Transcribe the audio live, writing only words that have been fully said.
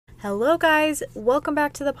Hello guys, welcome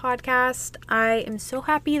back to the podcast. I am so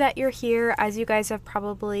happy that you're here. As you guys have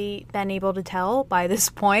probably been able to tell by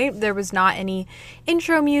this point, there was not any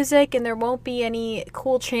intro music and there won't be any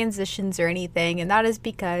cool transitions or anything, and that is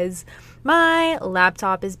because my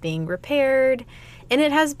laptop is being repaired. And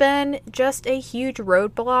it has been just a huge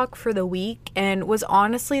roadblock for the week, and was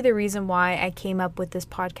honestly the reason why I came up with this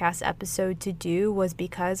podcast episode to do, was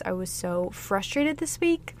because I was so frustrated this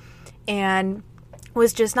week and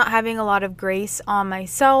was just not having a lot of grace on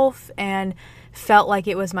myself and felt like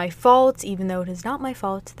it was my fault, even though it is not my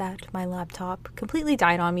fault that my laptop completely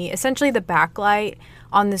died on me. Essentially, the backlight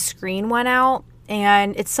on the screen went out,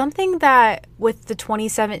 and it's something that with the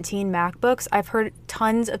 2017 MacBooks, I've heard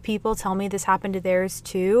tons of people tell me this happened to theirs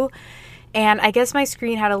too. And I guess my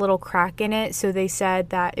screen had a little crack in it, so they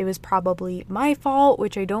said that it was probably my fault,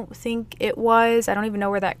 which I don't think it was. I don't even know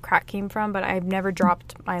where that crack came from, but I've never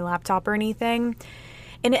dropped my laptop or anything.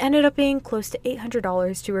 And it ended up being close to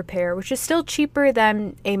 $800 to repair, which is still cheaper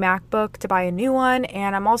than a MacBook to buy a new one.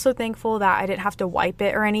 And I'm also thankful that I didn't have to wipe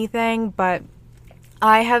it or anything, but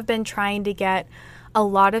I have been trying to get a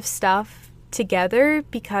lot of stuff together,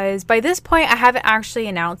 because by this point I haven't actually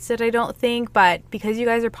announced it, I don't think, but because you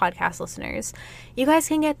guys are podcast listeners, you guys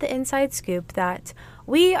can get the inside scoop that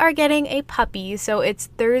we are getting a puppy. So it's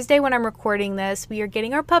Thursday when I'm recording this. We are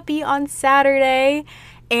getting our puppy on Saturday,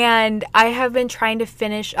 and I have been trying to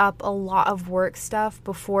finish up a lot of work stuff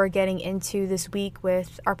before getting into this week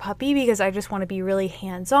with our puppy, because I just want to be really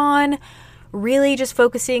hands-on, really just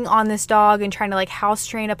focusing on this dog and trying to house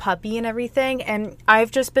train a puppy and everything. And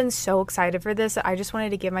I've just been so excited for this. I just wanted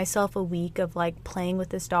to give myself a week of playing with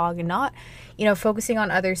this dog and not, focusing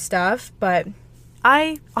on other stuff. But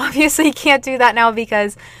I obviously can't do that now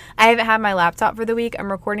because I haven't had my laptop for the week.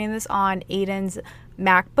 I'm recording this on Aiden's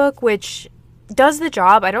MacBook, which does the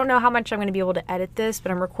job. I don't know how much I'm going to be able to edit this,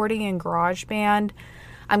 but I'm recording in GarageBand.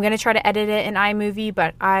 I'm going to try to edit it in iMovie,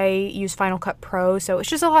 but I use Final Cut Pro, so it's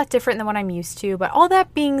just a lot different than what I'm used to. But all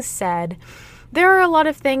that being said, there are a lot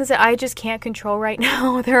of things that I just can't control right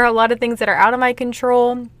now. There are a lot of things that are out of my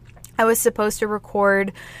control. I was supposed to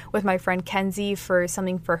record with my friend Kenzie for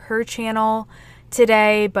something for her channel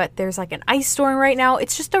today, but there's an ice storm right now.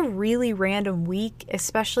 It's just a really random week,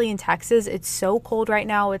 especially in Texas. It's so cold right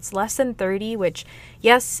now. It's less than 30, which,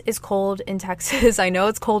 yes, is cold in Texas. I know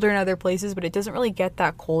it's colder in other places, but it doesn't really get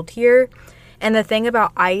that cold here. And the thing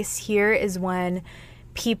about ice here is when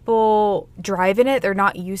people drive in it, they're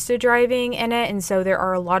not used to driving in it, and so there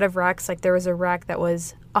are a lot of wrecks. There was a wreck that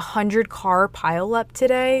was 100-car pileup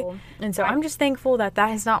today, and so I'm just thankful that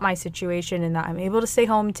that is not my situation and that I'm able to stay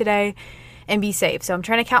home today and be safe. So I'm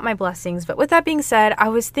trying to count my blessings. But with that being said, I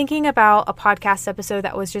was thinking about a podcast episode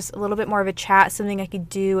that was just a little bit more of a chat, something I could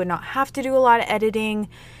do and not have to do a lot of editing,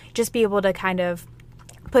 just be able to kind of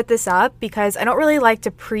put this up, because I don't really like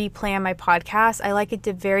to pre-plan my podcast. I like it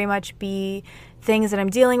to very much be things that I'm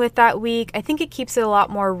dealing with that week. I think it keeps it a lot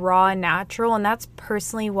more raw and natural, and that's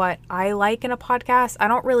personally what I like in a podcast. I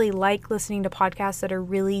don't really like listening to podcasts that are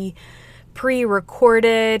really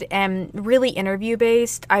pre-recorded and really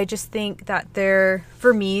interview-based. I just think that they're,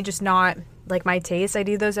 for me, just not my taste. I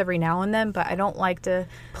do those every now and then, but I don't like to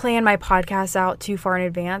plan my podcasts out too far in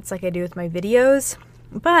advance like I do with my videos.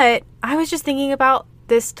 But I was just thinking about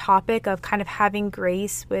this topic of kind of having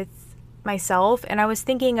grace with myself, and I was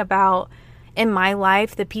thinking about, in my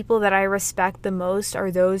life, the people that I respect the most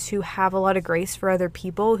are those who have a lot of grace for other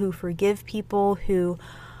people, who forgive people, who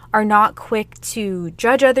are not quick to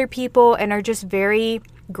judge other people, and are just very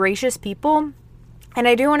gracious people. And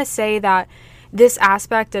I do want to say that this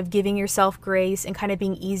aspect of giving yourself grace and kind of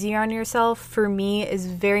being easier on yourself, for me, is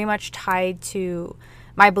very much tied to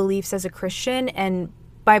my beliefs as a Christian and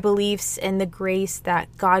my beliefs in the grace that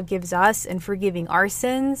God gives us in forgiving our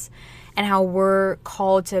sins, and how we're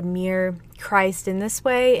called to mirror Christ in this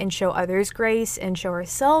way and show others grace and show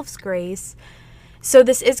ourselves grace. So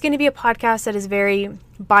this is going to be a podcast that is very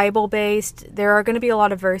Bible-based. There are going to be a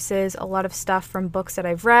lot of verses, a lot of stuff from books that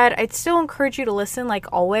I've read. I'd still encourage you to listen like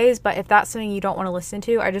always, but if that's something you don't want to listen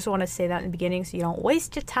to, I just want to say that in the beginning so you don't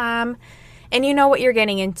waste your time and you know what you're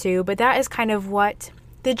getting into. But that is kind of what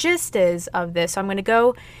the gist is of this. So I'm going to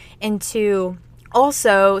go into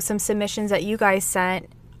also some submissions that you guys sent,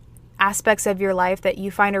 aspects of your life that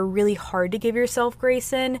you find are really hard to give yourself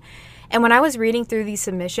grace in. And when I was reading through these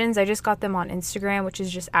submissions, I just got them on Instagram, which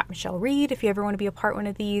is just @MichelleReed, if you ever want to be a part of one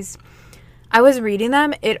of these. I was reading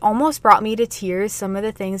them. It almost brought me to tears, some of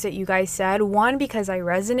the things that you guys said. One, because I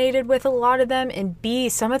resonated with a lot of them, and B,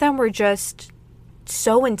 some of them were just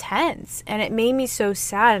so intense, and it made me so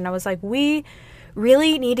sad. And I was like, we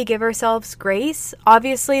really need to give ourselves grace.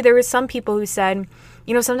 Obviously, there were some people who said,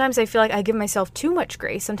 sometimes I feel like I give myself too much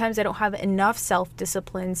grace. Sometimes I don't have enough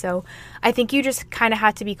self-discipline. So I think you just kind of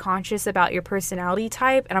have to be conscious about your personality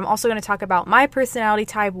type. And I'm also going to talk about my personality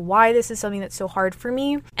type, why this is something that's so hard for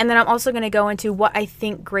me. And then I'm also going to go into what I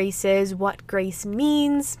think grace is, what grace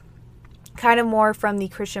means, kind of more from the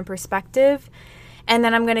Christian perspective. And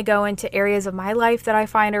then I'm going to go into areas of my life that I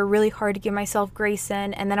find are really hard to give myself grace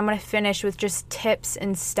in. And then I'm going to finish with just tips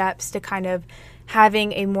and steps to kind of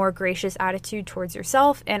having a more gracious attitude towards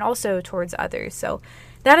yourself and also towards others. So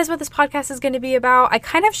that is what this podcast is going to be about. I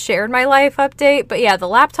kind of shared my life update, but yeah, the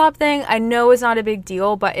laptop thing I know is not a big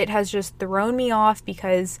deal, but it has just thrown me off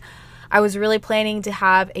because I was really planning to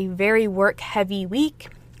have a very work-heavy week.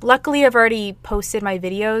 Luckily, I've already posted my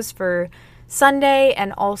videos for Sunday,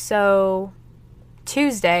 and also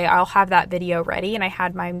Tuesday I'll have that video ready, and I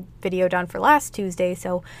had my video done for last Tuesday,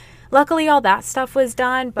 so luckily all that stuff was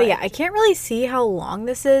done. But yeah, I can't really see how long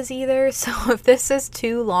this is either, so if this is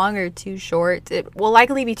too long or too short, it will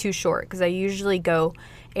likely be too short because I usually go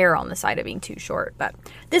err on the side of being too short. But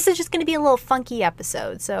this is just going to be a little funky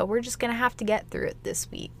episode, so we're just going to have to get through it this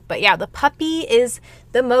week. But yeah, the puppy is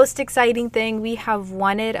the most exciting thing. We have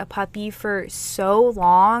wanted a puppy for so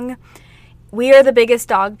long. We are the biggest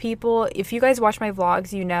dog people. If you guys watch my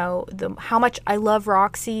vlogs, you know how much I love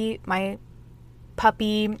Roxy, my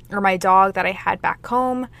puppy, or my dog that I had back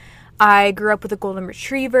home. I grew up with a golden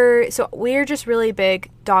retriever, so we're just really big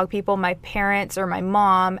dog people. My parents or my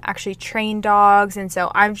mom actually trained dogs, and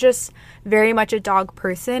so I'm just very much a dog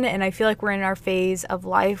person, and I feel like we're in our phase of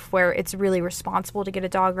life where it's really responsible to get a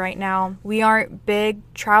dog right now. We aren't big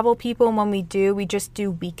travel people, and when we do, we just do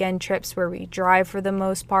weekend trips where we drive for the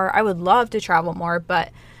most part. I would love to travel more, but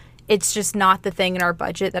it's just not the thing in our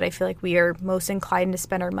budget that I feel like we are most inclined to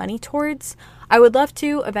spend our money towards. I would love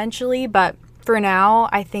to eventually, but for now,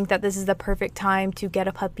 I think that this is the perfect time to get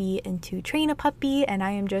a puppy and to train a puppy, and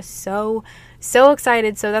I am just so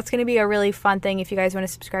excited. So that's going to be a really fun thing if you guys want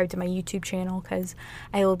to subscribe to my YouTube channel, because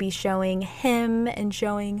I will be showing him and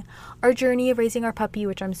showing our journey of raising our puppy,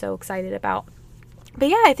 which I'm so excited about. But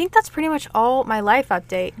yeah, I think that's pretty much all my life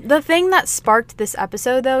update. The thing that sparked this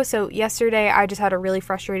episode though, so yesterday I just had a really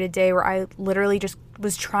frustrated day where I literally just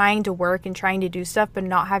was trying to work and trying to do stuff, but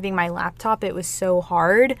not having my laptop. It was so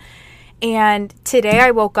hard. And today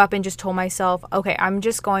I woke up and just told myself, okay, I'm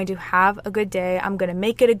just going to have a good day. I'm going to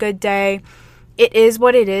make it a good day. It is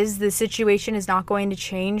what it is. The situation is not going to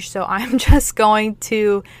change. So I'm just going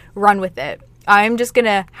to run with it. I'm just going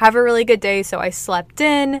to have a really good day. So I slept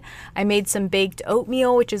in. I made some baked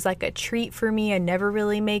oatmeal, which is like a treat for me. I never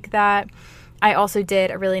really make that. I also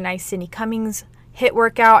did a really nice Sydney Cummings HIIT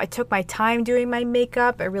workout. I took my time doing my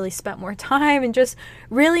makeup. I really spent more time and just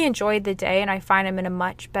really enjoyed the day, and I find I'm in a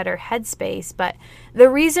much better headspace. But the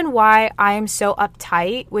reason why I am so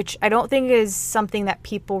uptight, which I don't think is something that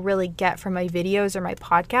people really get from my videos or my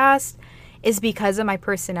podcast, is because of my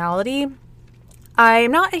personality.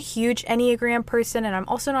 I'm not a huge Enneagram person, and I'm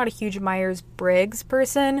also not a huge Myers-Briggs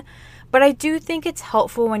person, but I do think it's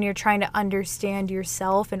helpful when you're trying to understand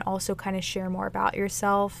yourself and also kind of share more about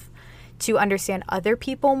yourself to understand other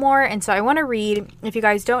people more. And so I want to read, if you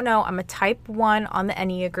guys don't know, I'm a type 1 on the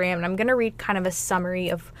Enneagram, and I'm going to read kind of a summary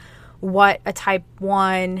of what a type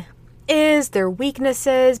 1 is, their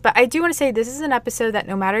weaknesses. But I do want to say this is an episode that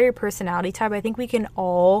no matter your personality type, I think we can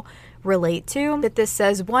all relate to. That this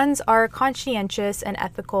says, ones are conscientious and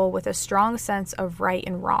ethical with a strong sense of right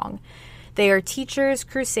and wrong. They are teachers,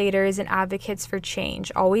 crusaders, and advocates for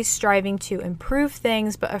change, always striving to improve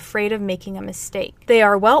things but afraid of making a mistake. They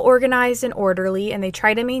are well organized and orderly, and they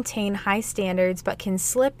try to maintain high standards but can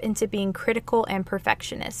slip into being critical and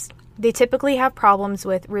perfectionist. They typically have problems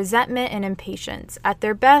with resentment and impatience. At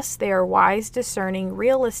their best, they are wise, discerning,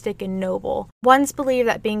 realistic, and noble. Ones believe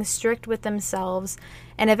that being strict with themselves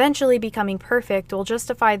and eventually becoming perfect will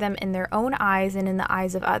justify them in their own eyes and in the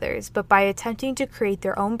eyes of others, but by attempting to create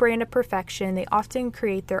their own brand of perfection, they often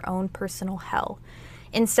create their own personal hell.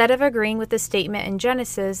 Instead of agreeing with the statement in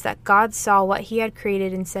Genesis that God saw what he had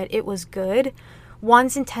created and said it was good,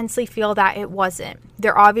 ones intensely feel that it wasn't.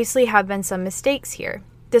 There obviously have been some mistakes here.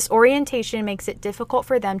 This orientation makes it difficult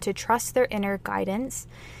for them to trust their inner guidance,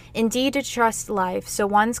 indeed to trust life, so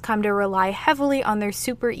ones come to rely heavily on their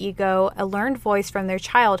superego, a learned voice from their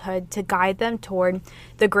childhood, to guide them toward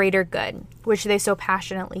the greater good, which they so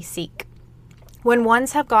passionately seek. When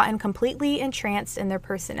ones have gotten completely entranced in their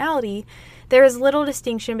personality, there is little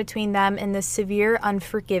distinction between them and the severe,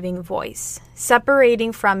 unforgiving voice.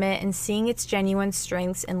 Separating from it and seeing its genuine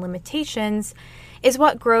strengths and limitations is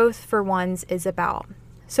what growth for ones is about.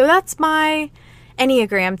 So that's my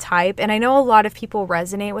Enneagram type, and I know a lot of people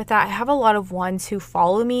resonate with that. I have a lot of ones who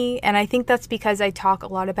follow me, and I think that's because I talk a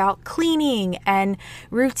lot about cleaning and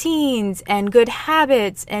routines and good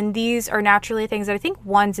habits, and these are naturally things that I think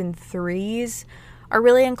ones and threes are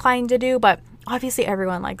really inclined to do, but obviously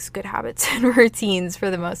everyone likes good habits and routines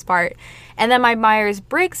for the most part. And then my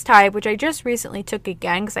Myers-Briggs type, which I just recently took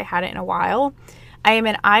again because I hadn't in a while, I am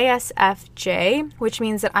an ISFJ, which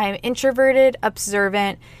means that I am introverted,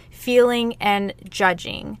 observant, feeling, and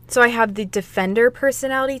judging. So I have the defender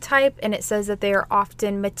personality type, and it says that they are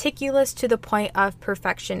often meticulous to the point of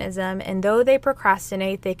perfectionism, and though they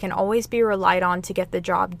procrastinate, they can always be relied on to get the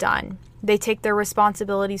job done. They take their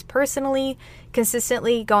responsibilities personally,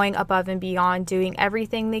 consistently going above and beyond, doing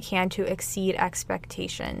everything they can to exceed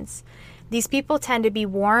expectations. These people tend to be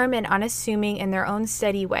warm and unassuming in their own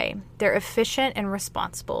steady way. They're efficient and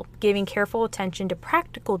responsible, giving careful attention to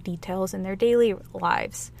practical details in their daily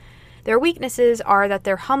lives. Their weaknesses are that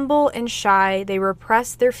they're humble and shy, they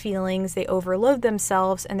repress their feelings, they overload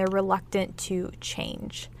themselves, and they're reluctant to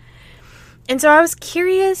change. And so I was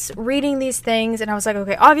curious reading these things, and I was like,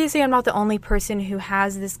 okay, obviously I'm not the only person who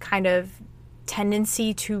has this kind of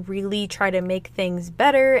tendency to really try to make things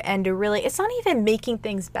better and to really, it's not even making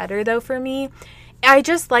things better though for me. I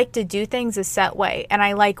just like to do things a set way, and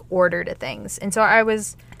I like order to things. And so I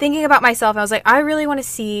was thinking about myself, and I was like, I really want to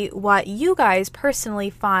see what you guys personally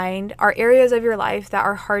find are areas of your life that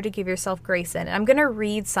are hard to give yourself grace in. And I'm going to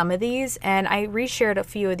read some of these, and I reshared a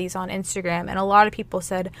few of these on Instagram, and a lot of people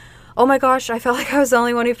said, oh my gosh, I felt like I was the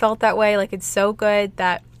only one who felt that way. Like, it's so good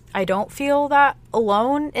that I don't feel that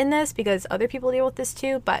alone in this because other people deal with this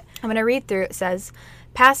too. But I'm going to read through. It says,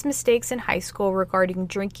 past mistakes in high school regarding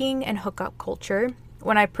drinking and hookup culture,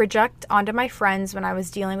 when I project onto my friends when I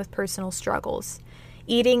was dealing with personal struggles,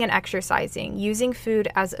 eating and exercising, using food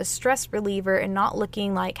as a stress reliever and not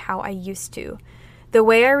looking like how I used to, the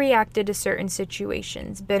way I reacted to certain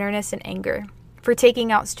situations, bitterness and anger, for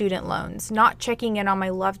taking out student loans, not checking in on my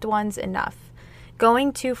loved ones enough,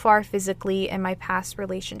 going too far physically in my past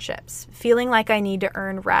relationships, feeling like I need to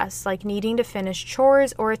earn rest, like needing to finish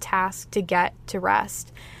chores or a task to get to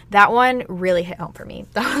rest. That one really hit home for me.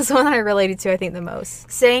 That was the one that I related to, I think, the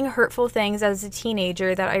most. Saying hurtful things as a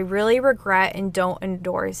teenager that I really regret and don't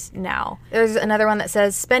endorse now. There's another one that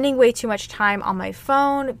says spending way too much time on my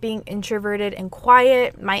phone, being introverted and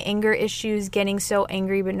quiet, my anger issues, getting so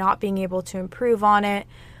angry but not being able to improve on it,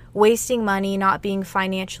 wasting money, not being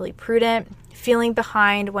financially prudent, feeling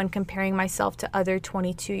behind when comparing myself to other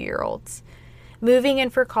 22-year-olds, moving in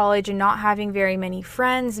for college and not having very many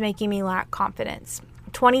friends, making me lack confidence,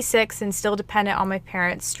 26 and still dependent on my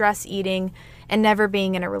parents, stress eating, and never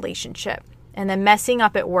being in a relationship. And then messing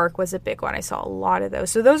up at work was a big one. I saw a lot of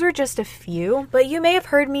those. So those were just a few, but you may have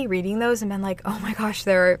heard me reading those and been like, oh my gosh,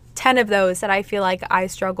 there are 10 of those that I feel like I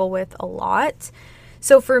struggle with a lot.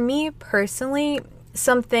 So for me personally,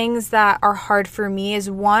 some things that are hard for me is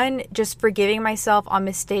one, just forgiving myself on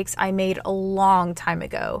mistakes I made a long time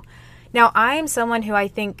ago. Now, I am someone who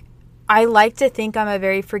I like to think I'm a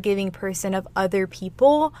very forgiving person of other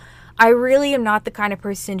people. I really am not the kind of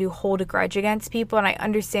person to hold a grudge against people, and I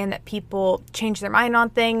understand that people change their mind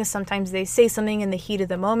on things. Sometimes they say something in the heat of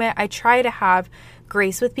the moment. I try to have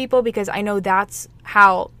grace with people because I know that's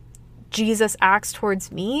how Jesus acts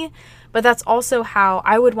towards me, but that's also how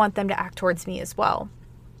I would want them to act towards me as well.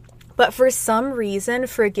 But for some reason,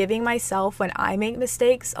 forgiving myself when I make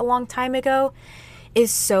mistakes a long time ago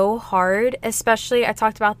is so hard. Especially, I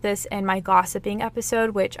talked about this in my gossiping episode,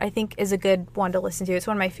 which I think is a good one to listen to. It's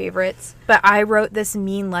one of my favorites. But I wrote this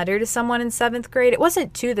mean letter to someone in 7th grade. It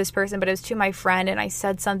wasn't to this person, but it was to my friend, and I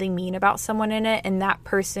said something mean about someone in it, and that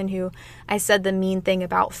person who I said the mean thing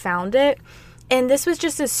about found it. And this was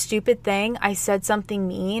just a stupid thing. I said something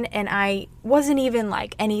mean, and I wasn't even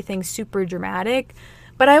like anything super dramatic,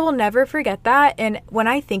 but I will never forget that. And when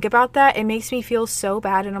I think about that, it makes me feel so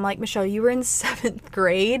bad. And I'm like, Michelle, you were in 7th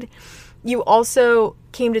grade. You also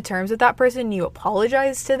came to terms with that person. You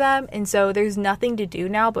apologized to them. And so there's nothing to do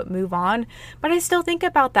now but move on. But I still think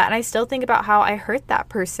about that. And I still think about how I hurt that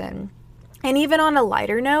person. And even on a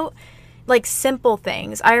lighter note, like simple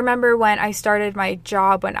things. I remember when I started my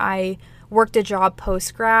job, when I worked a job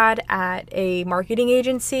post-grad at a marketing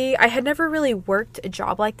agency. I had never really worked a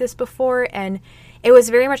job like this before, and it was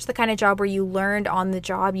very much the kind of job where you learned on the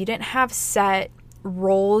job. You didn't have set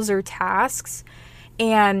roles or tasks,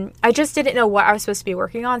 and I just didn't know what I was supposed to be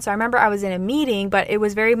working on. So I remember I was in a meeting, but it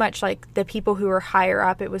was very much like the people who were higher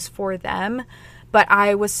up, it was for them, but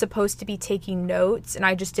I was supposed to be taking notes, and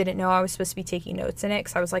I just didn't know I was supposed to be taking notes in it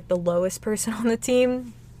because I was like the lowest person on the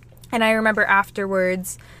team. And I remember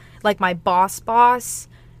afterwards, like my boss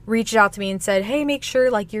reached out to me and said, hey, make sure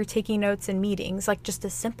like you're taking notes in meetings, like just a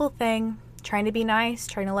simple thing, trying to be nice,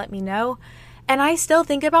 trying to let me know. And I still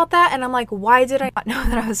think about that and I'm like, why did I not know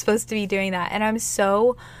that I was supposed to be doing that? And I'm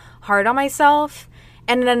so hard on myself.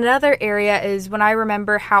 And another area is when I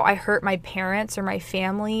remember how I hurt my parents or my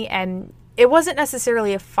family, and it wasn't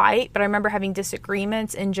necessarily a fight, but I remember having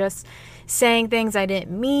disagreements and just saying things I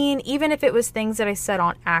didn't mean, even if it was things that I said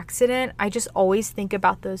on accident. I just always think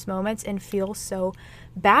about those moments and feel so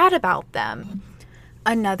bad about them.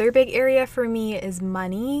 Another big area for me is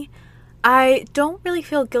money. I don't really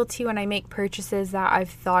feel guilty when I make purchases that I've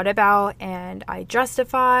thought about and I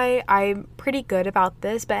justify. I'm pretty good about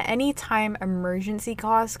this, but anytime emergency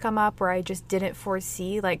costs come up where I just didn't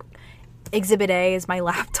foresee, like Exhibit A is my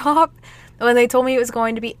laptop. When they told me it was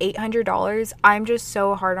going to be $800, I'm just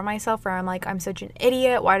so hard on myself where I'm like, I'm such an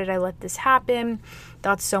idiot. Why did I let this happen?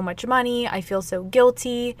 That's so much money. I feel so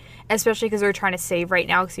guilty, especially because we're trying to save right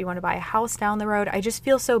now because we want to buy a house down the road. I just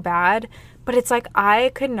feel so bad. But it's like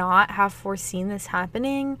I could not have foreseen this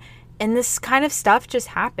happening. And this kind of stuff just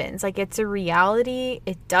happens. Like, it's a reality.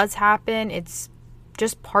 It does happen. It's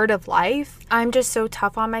just part of life. I'm just so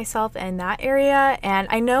tough on myself in that area. And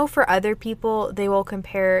I know for other people, they will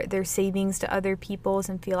compare their savings to other people's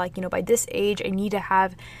and feel like, by this age, I need to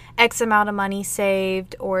have X amount of money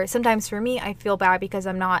saved. Or sometimes for me, I feel bad because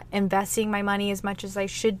I'm not investing my money as much as I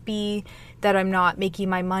should be, that I'm not making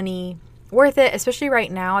my money worth it. Especially right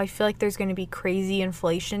now, I feel like there's going to be crazy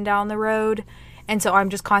inflation down the road. And so I'm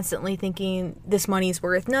just constantly thinking this money's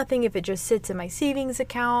worth nothing if it just sits in my savings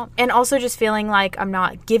account. And also just feeling like I'm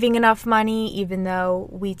not giving enough money, even though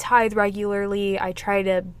we tithe regularly. I try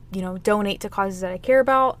to, donate to causes that I care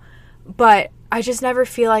about. But I just never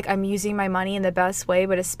feel like I'm using my money in the best way.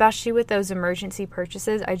 But especially with those emergency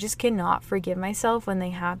purchases, I just cannot forgive myself when they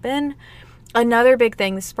happen. Another big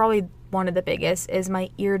thing, this is probably one of the biggest, is my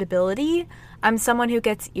irritability. I'm someone who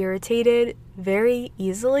gets irritated very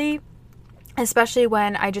easily, especially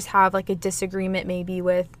when I just have like a disagreement maybe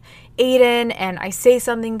with Aiden and I say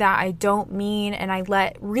something that I don't mean and I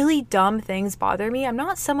let really dumb things bother me. I'm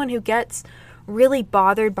not someone who gets really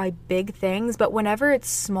bothered by big things, but whenever it's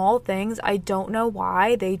small things, I don't know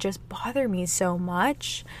why they just bother me so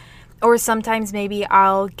much. Or sometimes maybe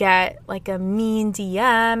I'll get like a mean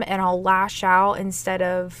DM and I'll lash out instead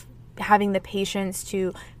of having the patience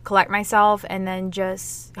to collect myself and then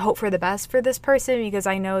just hope for the best for this person, because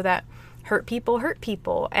I know that hurt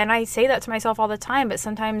people. And I say that to myself all the time, but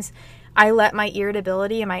sometimes I let my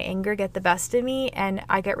irritability and my anger get the best of me and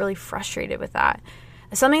I get really frustrated with that.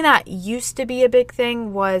 Something that used to be a big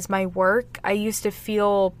thing was my work. I used to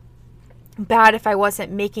feel bad if I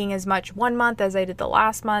wasn't making as much one month as I did the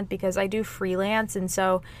last month, because I do freelance, and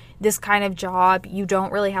so this kind of job, you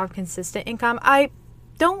don't really have consistent income. I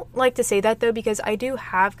don't like to say that though, because I do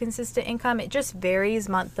have consistent income. It just varies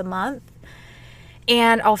month to month.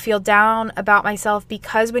 And I'll feel down about myself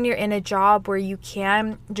because when you're in a job where you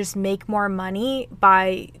can just make more money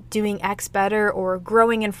by doing X better or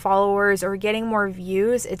growing in followers or getting more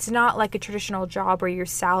views, it's not like a traditional job where your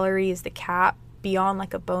salary is the cap beyond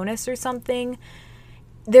like a bonus or something.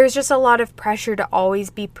 There's just a lot of pressure to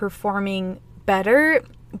always be performing better.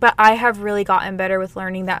 But I have really gotten better with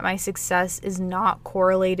learning that my success is not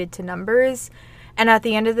correlated to numbers. And at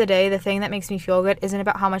the end of the day, the thing that makes me feel good isn't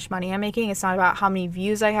about how much money I'm making. It's not about how many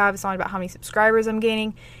views I have. It's not about how many subscribers I'm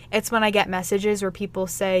gaining. It's when I get messages where people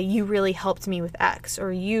say, you really helped me with X,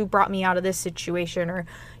 or you brought me out of this situation, or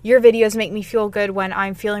your videos make me feel good when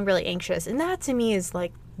I'm feeling really anxious. And that to me is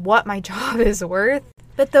like what my job is worth.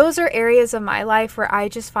 But those are areas of my life where I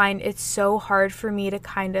just find it's so hard for me to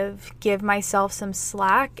kind of give myself some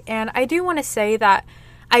slack. And I do want to say that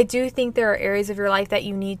I do think there are areas of your life that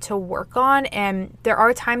you need to work on, and there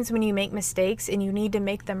are times when you make mistakes and you need to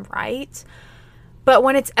make them right. But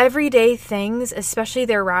when it's everyday things, especially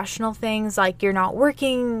the irrational things, like you're not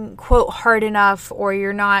working, quote, hard enough, or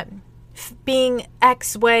you're not being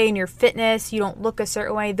X way in your fitness, you don't look a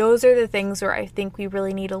certain way, those are the things where I think we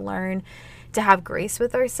really need to learn to have grace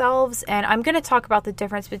with ourselves. And I'm going to talk about the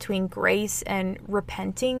difference between grace and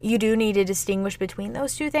repenting. You do need to distinguish between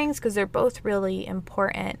those two things because they're both really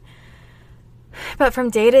important. But from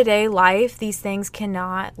day-to-day life, these things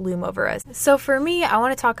cannot loom over us. So for me, I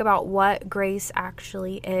want to talk about what grace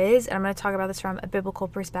actually is. And I'm going to talk about this from a biblical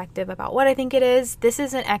perspective about what I think it is. This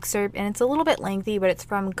is an excerpt, and it's a little bit lengthy, but it's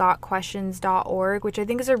from gotquestions.org, which I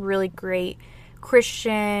think is a really great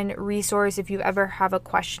Christian resource. If you ever have a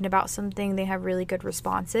question about something, they have really good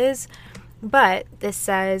responses. But this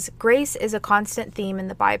says, grace is a constant theme in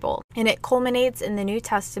the Bible, and it culminates in the New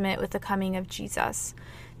Testament with the coming of Jesus.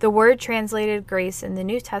 The word translated grace in the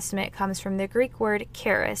New Testament comes from the Greek word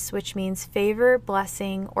charis, which means favor,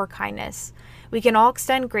 blessing, or kindness. We can all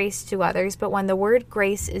extend grace to others, but when the word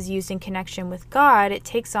grace is used in connection with God, it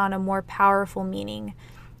takes on a more powerful meaning.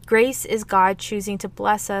 Grace is God choosing to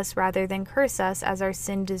bless us rather than curse us as our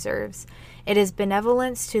sin deserves. It is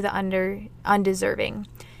benevolence to the undeserving.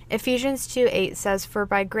 Ephesians 2:8 says, "For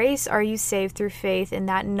by grace are you saved through faith, and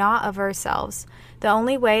that not of ourselves. The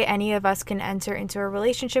only way any of us can enter into a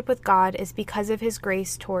relationship with God is because of his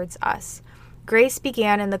grace towards us." Grace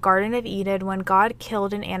began in the Garden of Eden when God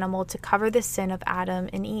killed an animal to cover the sin of Adam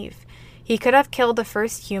and Eve. He could have killed the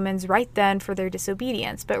first humans right then for their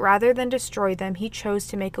disobedience, but rather than destroy them, he chose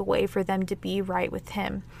to make a way for them to be right with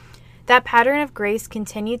him. That pattern of grace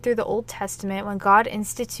continued through the Old Testament when God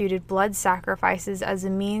instituted blood sacrifices as a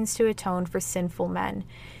means to atone for sinful men.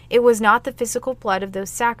 It was not the physical blood of those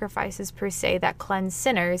sacrifices per se that cleansed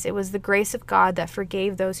sinners, it was the grace of God that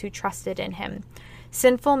forgave those who trusted in him.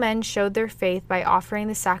 Sinful men showed their faith by offering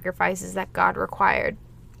the sacrifices that God required.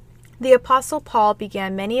 The Apostle Paul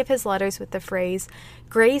began many of his letters with the phrase,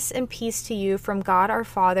 "Grace and peace to you from God our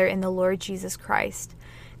Father and the Lord Jesus Christ."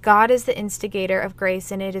 God is the instigator of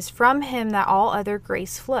grace, and it is from him that all other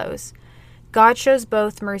grace flows. God shows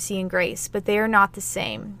both mercy and grace, but they are not the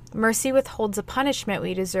same. Mercy withholds a punishment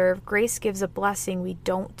we deserve. Grace gives a blessing we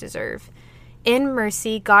don't deserve. In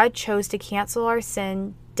mercy, God chose to cancel our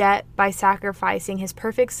sin debt by sacrificing his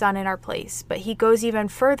perfect Son in our place, but he goes even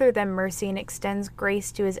further than mercy and extends grace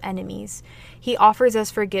to his enemies. He offers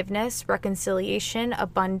us forgiveness, reconciliation,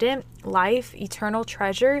 abundant life, eternal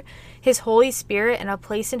treasure, his Holy Spirit, and a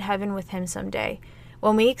place in heaven with him someday.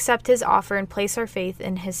 When we accept his offer and place our faith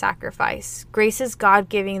in his sacrifice, grace is God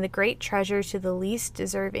giving the great treasure to the least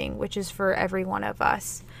deserving, which is for every one of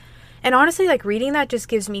us. And honestly, reading that just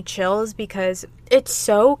gives me chills because it's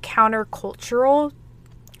so countercultural,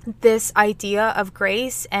 this idea of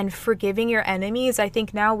grace and forgiving your enemies. I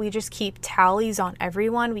think now we just keep tallies on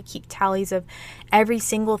everyone. We keep tallies of every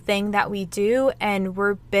single thing that we do, and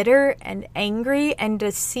we're bitter and angry. And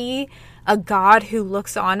to see a God who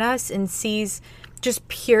looks on us and sees just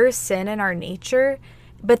pure sin in our nature,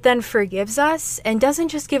 but then forgives us and doesn't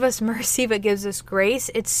just give us mercy, but gives us grace,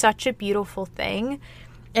 it's such a beautiful thing.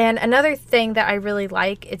 And another thing that I really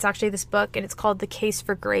like, it's actually this book, and it's called The Case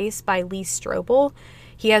for Grace by Lee Strobel.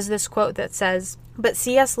 He has this quote that says, "But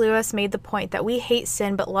C.S. Lewis made the point that we hate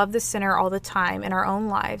sin but love the sinner all the time in our own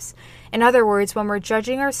lives. In other words, when we're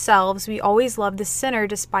judging ourselves, we always love the sinner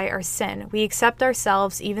despite our sin. We accept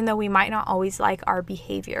ourselves even though we might not always like our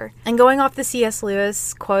behavior." And going off the C.S.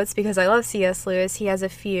 Lewis quotes, because I love C.S. Lewis, he has a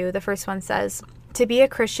few. The first one says, "To be a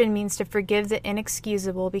Christian means to forgive the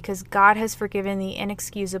inexcusable because God has forgiven the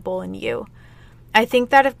inexcusable in you. I think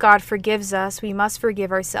that if God forgives us, we must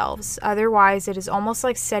forgive ourselves. Otherwise, it is almost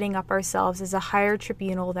like setting up ourselves as a higher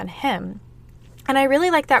tribunal than him." And I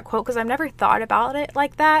really like that quote because I've never thought about it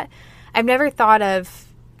like that. I've never thought of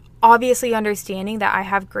obviously understanding that I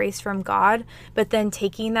have grace from God, but then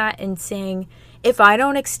taking that and saying, if I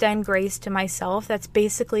don't extend grace to myself, that's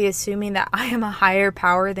basically assuming that I am a higher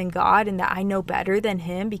power than God and that I know better than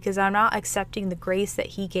him because I'm not accepting the grace that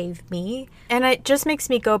he gave me. And it just makes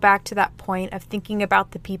me go back to that point of thinking about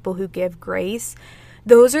the people who give grace.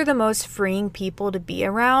 Those are the most freeing people to be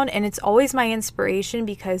around, and it's always my inspiration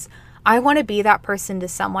because I want to be that person to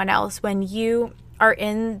someone else. When you are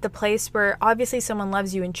in the place where obviously someone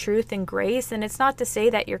loves you in truth and grace, and it's not to say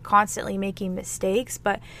that you're constantly making mistakes,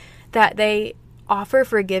 but that they offer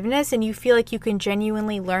forgiveness and you feel like you can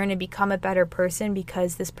genuinely learn and become a better person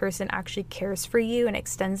because this person actually cares for you and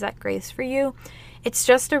extends that grace for you. It's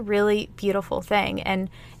just a really beautiful thing. And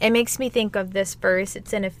it makes me think of this verse.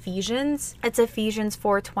 It's in Ephesians. It's Ephesians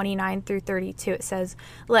 4:29 through 32. It says,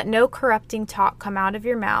 "Let no corrupting talk come out of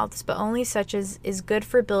your mouths, but only such as is good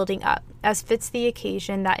for building up, as fits the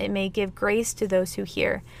occasion, that it may give grace to those who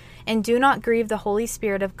hear. And do not grieve the Holy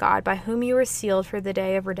Spirit of God, by whom you were sealed for the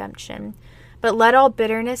day of redemption. But let all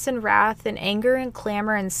bitterness and wrath and anger and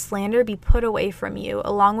clamor and slander be put away from you,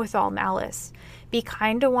 along with all malice. Be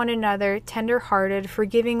kind to one another, tender-hearted,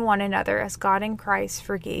 forgiving one another as God in Christ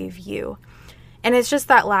forgave you." And it's just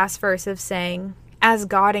that last verse of saying, as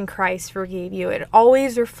God in Christ forgave you. It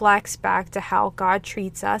always reflects back to how God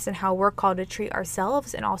treats us and how we're called to treat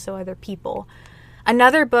ourselves and also other people.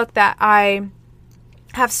 Another book that I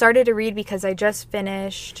have started to read because I just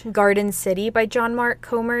finished Garden City by John Mark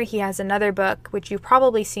Comer. He has another book, which you've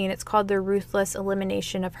probably seen. It's called The Ruthless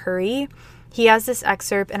Elimination of Hurry. He has this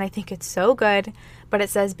excerpt, and I think it's so good, but it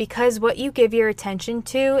says, "Because what you give your attention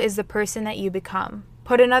to is the person that you become.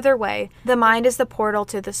 Put another way, the mind is the portal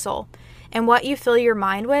to the soul. And what you fill your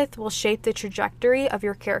mind with will shape the trajectory of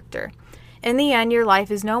your character. In the end, your life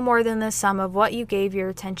is no more than the sum of what you gave your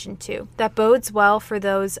attention to. That bodes well for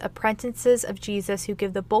those apprentices of Jesus who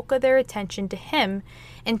give the bulk of their attention to him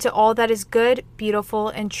and to all that is good, beautiful,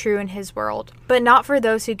 and true in his world. But not for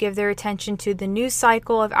those who give their attention to the news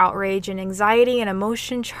cycle of outrage and anxiety and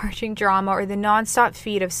emotion-charging drama, or the nonstop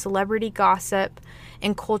feed of celebrity gossip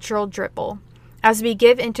and cultural dribble. As we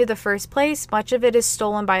give into the first place, much of it is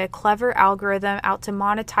stolen by a clever algorithm out to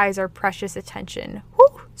monetize our precious attention.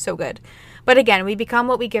 Whew, so good. But again, we become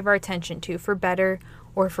what we give our attention to, for better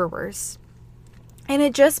or for worse. And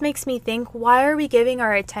it just makes me think, why are we giving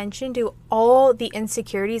our attention to all the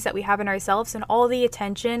insecurities that we have in ourselves and all the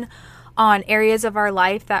attention on areas of our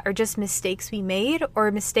life that are just mistakes we made, or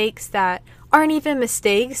mistakes that aren't even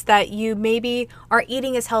mistakes, that you maybe aren't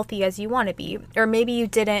eating as healthy as you want to be, or maybe you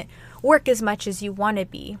didn't work as much as you want to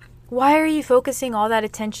be? Why are you focusing all that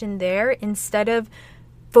attention there instead of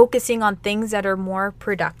focusing on things that are more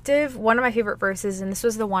productive? One of my favorite verses, and this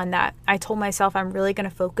was the one that I told myself I'm really going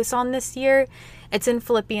to focus on this year. It's in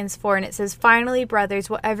Philippians 4, and it says, "Finally, brothers,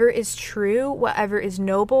 whatever is true, whatever is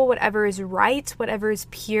noble, whatever is right, whatever is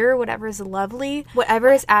pure, whatever is lovely, whatever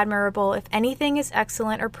is admirable, if anything is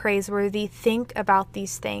excellent or praiseworthy, think about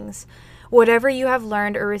these things. Whatever you have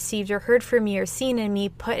learned or received or heard from me or seen in me,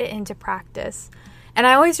 put it into practice." And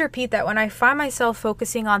I always repeat that when I find myself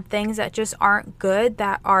focusing on things that just aren't good,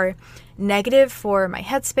 that are negative for my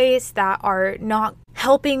headspace, that are not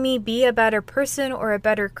helping me be a better person or a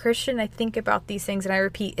better Christian, I think about these things and I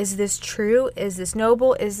repeat, is this true? Is this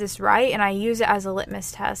noble? Is this right? And I use it as a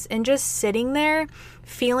litmus test. And just sitting there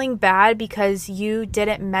feeling bad because you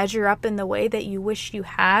didn't measure up in the way that you wish you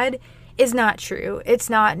had is not true. It's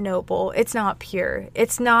not noble. It's not pure.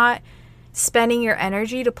 It's not spending your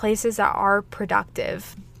energy to places that are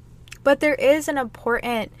productive. But there is an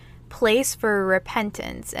important place for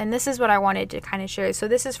repentance, and this is what I wanted to kind of share. So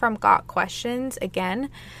this is from Got Questions again,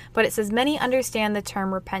 but it says, many understand the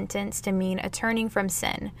term repentance to mean a turning from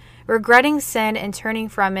sin. Regretting sin and turning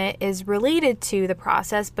from it is related to the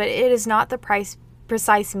process, but it is not the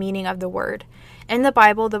precise meaning of the word. In the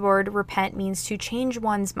Bible, the word repent means to change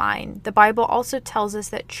one's mind. The Bible also tells us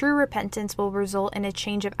that true repentance will result in a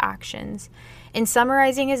change of actions. In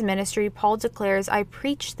summarizing his ministry, Paul declares, "I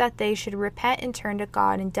preach that they should repent and turn to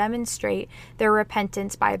God and demonstrate their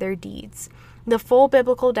repentance by their deeds." The full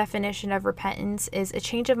biblical definition of repentance is a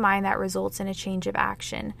change of mind that results in a change of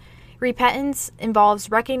action. Repentance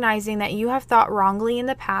involves recognizing that you have thought wrongly in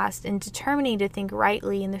the past and determining to think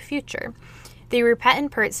rightly in the future. The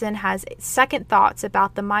repentant person has second thoughts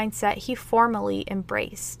about the mindset he formerly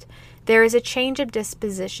embraced. There is a change of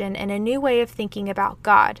disposition and a new way of thinking about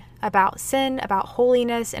God, about sin, about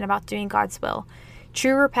holiness, and about doing God's will.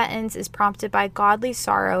 True repentance is prompted by godly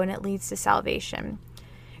sorrow, and it leads to salvation.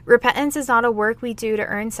 Repentance is not a work we do to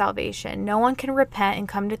earn salvation. No one can repent and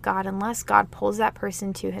come to God unless God pulls that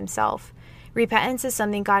person to himself. Repentance is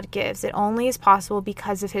something God gives. It only is possible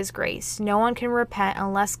because of his grace. No one can repent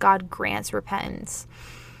unless God grants repentance.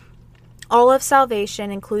 All of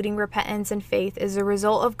salvation, including repentance and faith, is a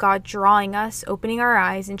result of God drawing us, opening our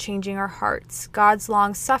eyes, and changing our hearts. God's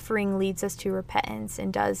long suffering leads us to repentance,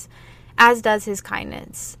 and as does his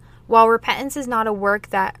kindness. While repentance is not a work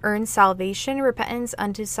that earns salvation, repentance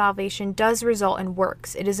unto salvation does result in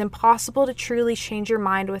works. It is impossible to truly change your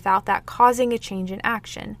mind without that causing a change in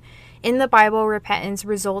action. In the Bible, repentance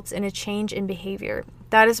results in a change in behavior.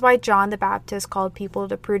 That is why John the Baptist called people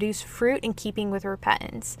to produce fruit in keeping with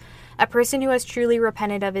repentance. A person who has truly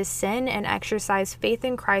repented of his sin and exercised faith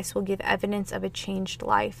in Christ will give evidence of a changed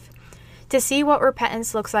life. To see what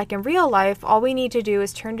repentance looks like in real life, all we need to do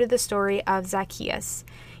is turn to the story of Zacchaeus.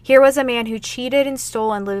 Here was a man who cheated and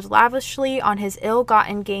stole and lived lavishly on his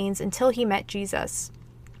ill-gotten gains until he met Jesus.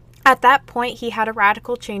 At that point, he had a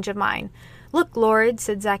radical change of mind. "Look, Lord,"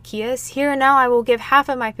 said Zacchaeus, "here and now I will give half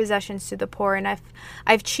of my possessions to the poor, and if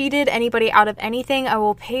I've cheated anybody out of anything, I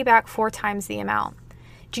will pay back 4 times the amount."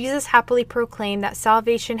 Jesus happily proclaimed that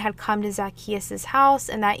salvation had come to Zacchaeus' house,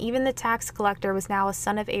 and that even the tax collector was now a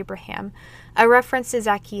son of Abraham, a reference to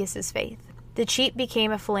Zacchaeus' faith. The cheat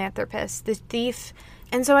became a philanthropist, the thief.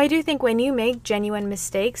 And so I do think when you make genuine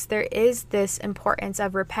mistakes, there is this importance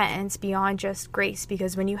of repentance beyond just grace,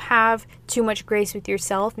 because when you have too much grace with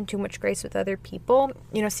yourself and too much grace with other people,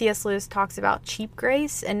 C.S. Lewis talks about cheap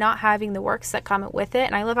grace and not having the works that come with it.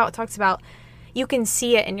 And I love how it talks about you can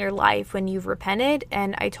see it in your life when you've repented,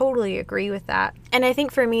 and I totally agree with that. And I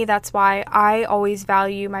think for me, that's why I always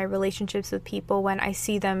value my relationships with people when I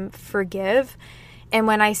see them forgive. and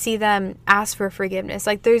when I see them ask for forgiveness.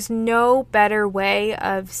 Like, there's no better way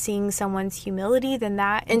of seeing someone's humility than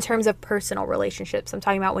that in terms of personal relationships. I'm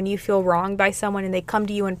talking about when you feel wronged by someone and they come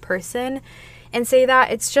to you in person and say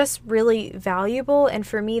that. It's just really valuable. And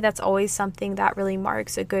for me, that's always something that really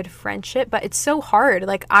marks a good friendship. But it's so hard.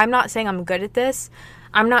 Like, I'm not saying I'm good at this.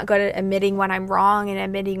 I'm not good at admitting when I'm wrong and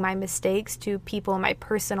admitting my mistakes to people in my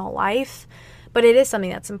personal life. But it is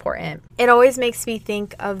something that's important. It always makes me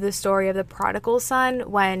think of the story of the prodigal son,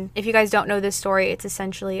 when, if you guys don't know this story, it's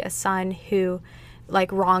essentially a son who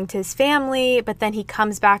like wronged his family, but then he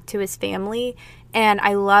comes back to his family. And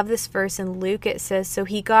I love this verse in Luke. It says, "So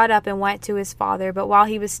he got up and went to his father, but while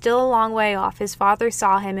he was still a long way off, his father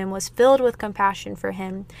saw him and was filled with compassion for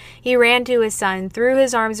him. He ran to his son, threw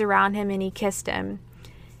his arms around him, and he kissed him."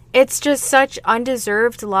 It's just such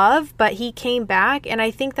undeserved love, but he came back. And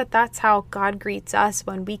I think that that's how God greets us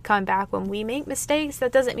when we come back, when we make mistakes.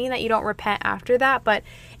 That doesn't mean that you don't repent after that, but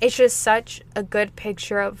it's just such a good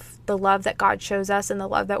picture of the love that God shows us and the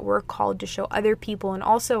love that we're called to show other people and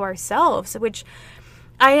also ourselves, which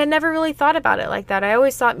I had never really thought about it like that. I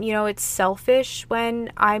always thought, it's selfish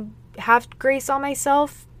when I have grace on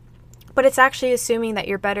myself. But it's actually assuming that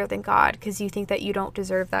you're better than God because you think that you don't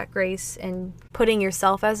deserve that grace and putting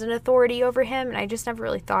yourself as an authority over him. And I just never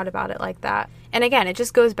really thought about it like that. And again, it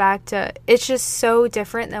just goes back to, it's just so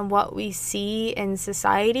different than what we see in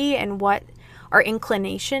society and what our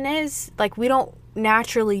inclination is. Like, we don't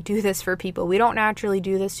naturally do this for people. We don't naturally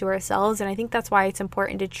do this to ourselves. And I think that's why it's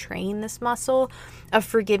important to train this muscle of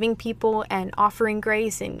forgiving people and offering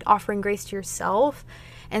grace to yourself.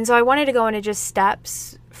 And so I wanted to go into just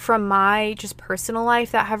steps from my just personal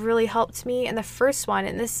life that have really helped me. And the first one,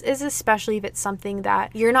 and this is especially if it's something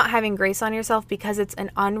that you're not having grace on yourself because it's an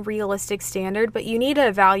unrealistic standard, but you need to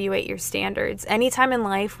evaluate your standards. Anytime in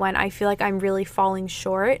life when I feel like I'm really falling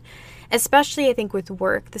short, especially I think with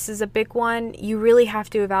work, this is a big one. You really have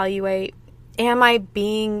to evaluate, am I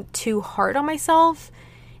being too hard on myself?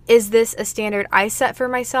 Is this a standard I set for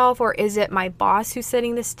myself, or is it my boss who's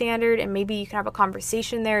setting the standard? And maybe you can have a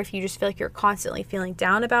conversation there if you just feel like you're constantly feeling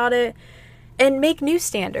down about it, and make new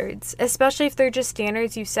standards, especially if they're just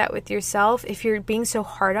standards you set with yourself. If you're being so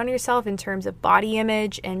hard on yourself in terms of body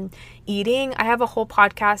image and eating, I have a whole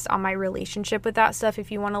podcast on my relationship with that stuff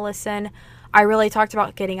if you want to listen. I really talked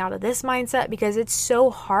about getting out of this mindset because it's so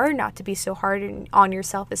hard not to be so hard on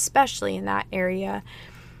yourself, especially in that area.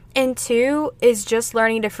 And two is just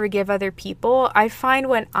learning to forgive other people. I find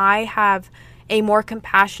when I have a more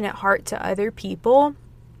compassionate heart to other people,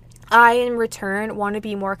 I in return want to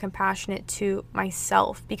be more compassionate to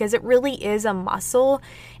myself, because it really is a muscle.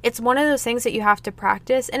 It's one of those things that you have to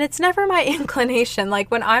practice, and it's never my inclination.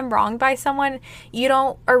 Like, when I'm wronged by someone, you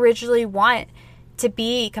don't originally want to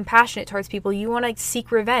be compassionate towards people. You want to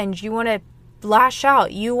seek revenge. You want to lash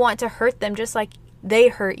out. You want to hurt them just like they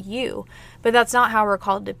hurt you. But that's not how we're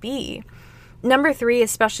called to be. Number three,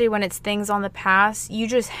 especially when it's things on the past, you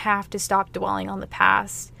just have to stop dwelling on the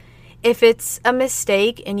past. If it's a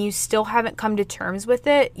mistake and you still haven't come to terms with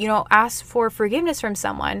it, ask for forgiveness from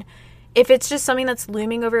someone. If it's just something that's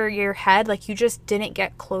looming over your head, like you just didn't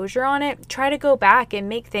get closure on it, try to go back and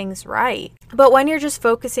make things right. But when you're just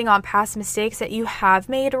focusing on past mistakes that you have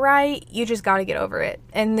made right, you just got to get over it.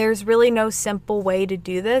 And there's really no simple way to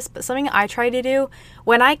do this, but something I try to do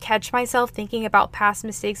when I catch myself thinking about past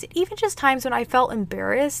mistakes, even just times when I felt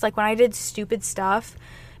embarrassed, like when I did stupid stuff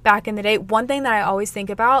back in the day, one thing that I always think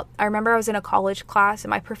about, I remember I was in a college class and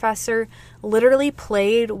my professor literally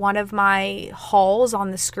played one of my hauls on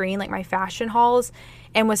the screen, like my fashion hauls,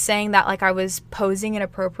 and was saying that like I was posing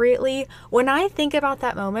inappropriately. When I think about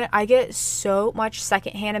that moment, I get so much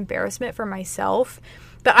secondhand embarrassment for myself,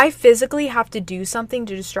 but I physically have to do something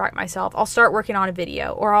to distract myself. I'll start working on a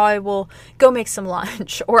video, or I will go make some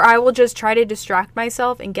lunch, or I will just try to distract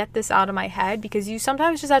myself and get this out of my head, because you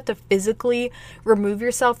sometimes just have to physically remove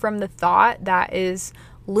yourself from the thought that is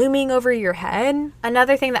looming over your head.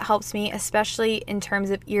 Another thing that helps me, especially in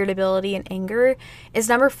terms of irritability and anger, is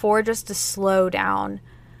number 4, just to slow down.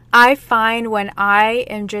 I find when I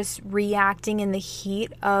am just reacting in the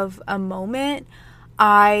heat of a moment,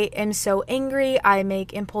 I am so angry, I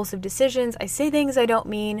make impulsive decisions, I say things I don't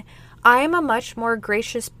mean. I am a much more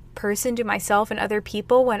gracious person to myself and other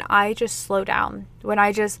people when I just slow down, when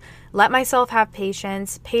I just let myself have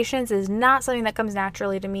patience. Patience is not something that comes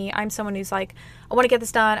naturally to me. I'm someone who's like, I want to get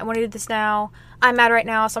this done, I want to do this now, I'm mad right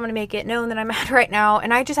now, so I'm going to make it known that I'm mad right now,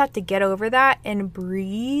 and I just have to get over that and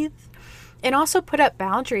breathe. And also put up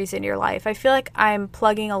boundaries in your life. I feel like I'm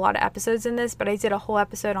plugging a lot of episodes in this, but I did a whole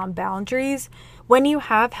episode on boundaries. When you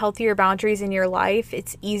have healthier boundaries in your life,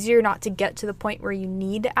 it's easier not to get to the point where you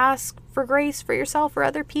need to ask for grace for yourself or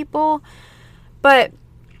other people. But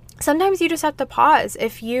sometimes you just have to pause.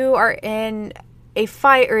 If you are in a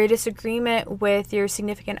fight or a disagreement with your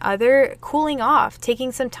significant other, cooling off,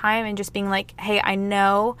 taking some time and just being like, hey, I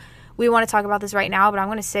know we want to talk about this right now, but I'm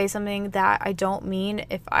going to say something that I don't mean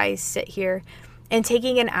if I sit here. And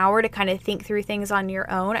taking an hour to kind of think through things on your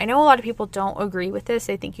own. I know a lot of people don't agree with this.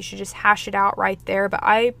 They think you should just hash it out right there, but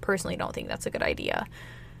I personally don't think that's a good idea.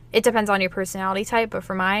 It depends on your personality type, but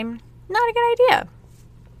for mine, not a good idea.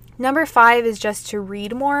 Number 5 is just to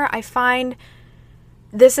read more. I find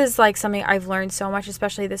this is like something I've learned so much,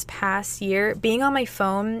 especially this past year. Being on my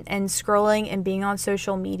phone and scrolling and being on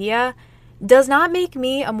social media does not make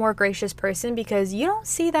me a more gracious person, because you don't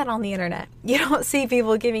see that on the internet. You don't see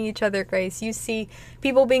people giving each other grace. You see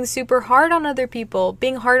people being super hard on other people,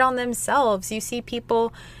 being hard on themselves. You see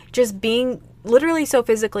people just being literally so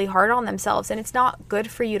physically hard on themselves, and it's not good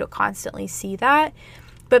for you to constantly see that.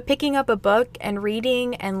 But picking up a book and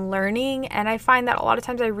reading and learning, and I find that a lot of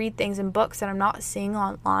times I read things in books that I'm not seeing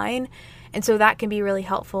online, and so that can be really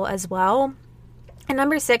helpful as well. And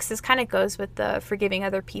number 6, this kind of goes with the forgiving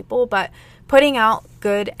other people, but putting out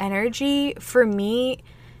good energy. For me,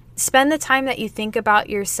 spend the time that you think about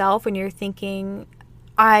yourself when you're thinking,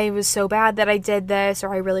 I was so bad that I did this,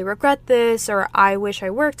 or I really regret this, or I wish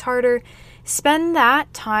I worked harder. Spend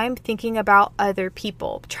that time thinking about other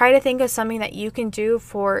people. Try to think of something that you can do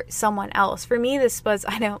for someone else. For me, this was,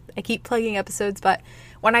 I know I keep plugging episodes, but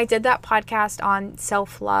when I did that podcast on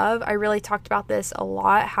self-love, I really talked about this a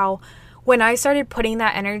lot, how when I started putting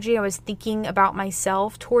that energy, I was thinking about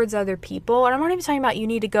myself towards other people. And I'm not even talking about you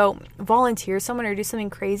need to go volunteer someone or do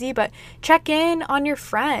something crazy, but check in on your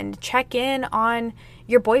friend, check in on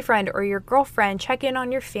your boyfriend or your girlfriend, check in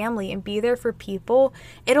on your family and be there for people.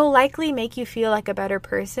 It'll likely make you feel like a better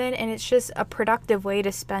person, and it's just a productive way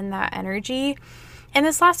to spend that energy. And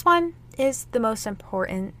this last one is the most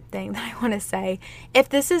important thing that I want to say. If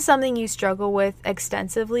this is something you struggle with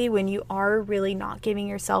extensively, when you are really not giving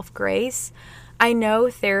yourself grace, I know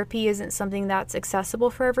therapy isn't something that's accessible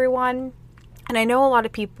for everyone. And I know a lot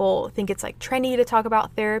of people think it's like trendy to talk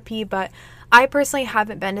about therapy, but I personally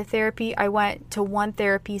haven't been to therapy. I went to one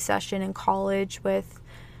therapy session in college with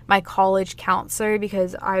my college counselor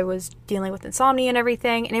because I was dealing with insomnia and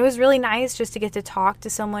everything. And it was really nice just to get to talk to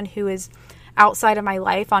someone who is outside of my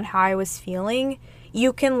life on how I was feeling.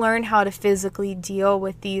 You can learn how to physically deal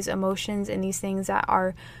with these emotions and these things that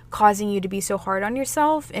are causing you to be so hard on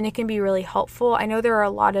yourself, and it can be really helpful. I know there are a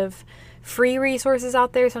lot of free resources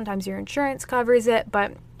out there. Sometimes your insurance covers it,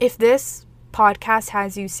 but if this podcast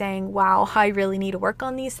has you saying, wow, I really need to work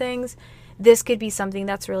on these things, this could be something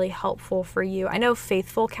that's really helpful for you. I know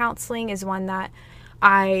Faithful Counseling is one that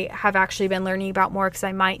I have actually been learning about more, because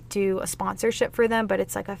I might do a sponsorship for them, but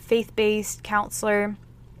it's like a faith-based counselor.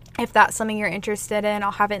 If that's something you're interested in,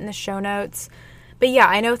 I'll have it in the show notes. But yeah,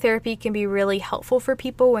 I know therapy can be really helpful for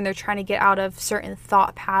people when they're trying to get out of certain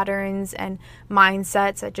thought patterns and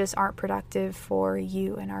mindsets that just aren't productive for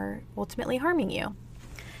you and are ultimately harming you.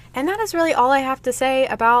 And that is really all I have to say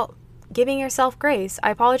about giving yourself grace. I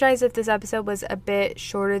apologize if this episode was a bit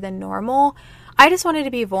shorter than normal. I just wanted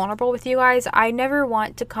to be vulnerable with you guys. I never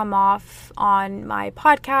want to come off on my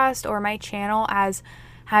podcast or my channel as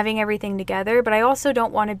having everything together, but I also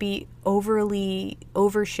don't want to be overly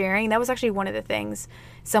oversharing. That was actually one of the things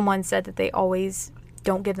someone said that they always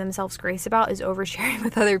don't give themselves grace about, is oversharing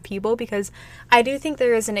with other people, because I do think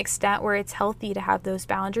there is an extent where it's healthy to have those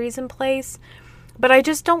boundaries in place. But I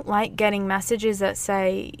just don't like getting messages that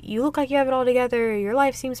say, you look like you have it all together, your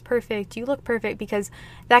life seems perfect, you look perfect, because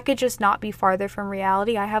that could just not be farther from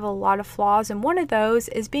reality. I have a lot of flaws, and one of those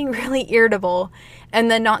is being really irritable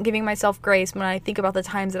and then not giving myself grace when I think about the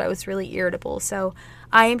times that I was really irritable. So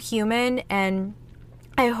I am human, and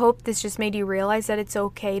I hope this just made you realize that it's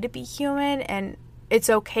okay to be human, and it's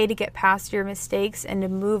okay to get past your mistakes and to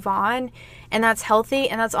move on, and that's healthy,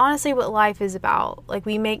 and that's honestly what life is about. Like,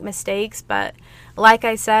 we make mistakes, but like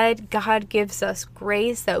I said, God gives us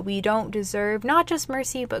grace that we don't deserve, not just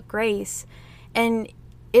mercy, but grace, and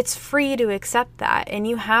it's free to accept that, and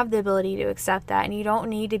you have the ability to accept that, and you don't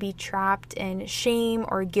need to be trapped in shame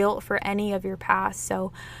or guilt for any of your past.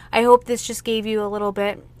 So I hope this just gave you a little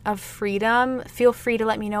bit of freedom. Feel free to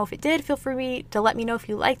let me know if it did. Feel free to let me know if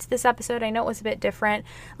you liked this episode. I know it was a bit different.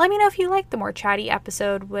 Let me know if you liked the more chatty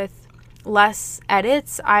episode with less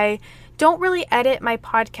edits. I don't really edit my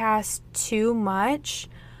podcast too much,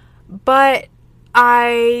 but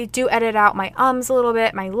I do edit out my ums a little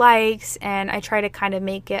bit, my likes, and I try to kind of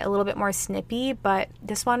make it a little bit more snippy, but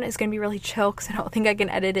this one is going to be really chill because I don't think I can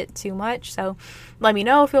edit it too much. So let me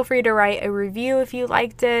know. Feel free to write a review if you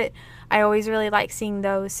liked it. I always really like seeing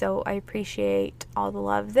those, so I appreciate all the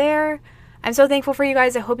love there. I'm so thankful for you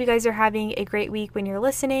guys. I hope you guys are having a great week when you're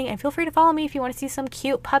listening, and feel free to follow me if you want to see some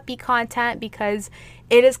cute puppy content, because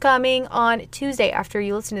it is coming on Tuesday after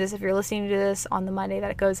you listen to this, if you're listening to this on the Monday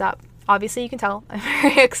that it goes up. Obviously, you can tell I'm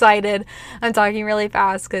very excited. I'm talking really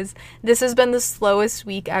fast because this has been the slowest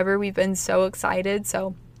week ever. We've been so excited,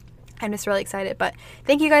 so I'm just really excited. But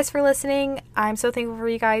thank you guys for listening. I'm so thankful for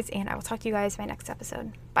you guys, and I will talk to you guys in my next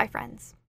episode. Bye, friends.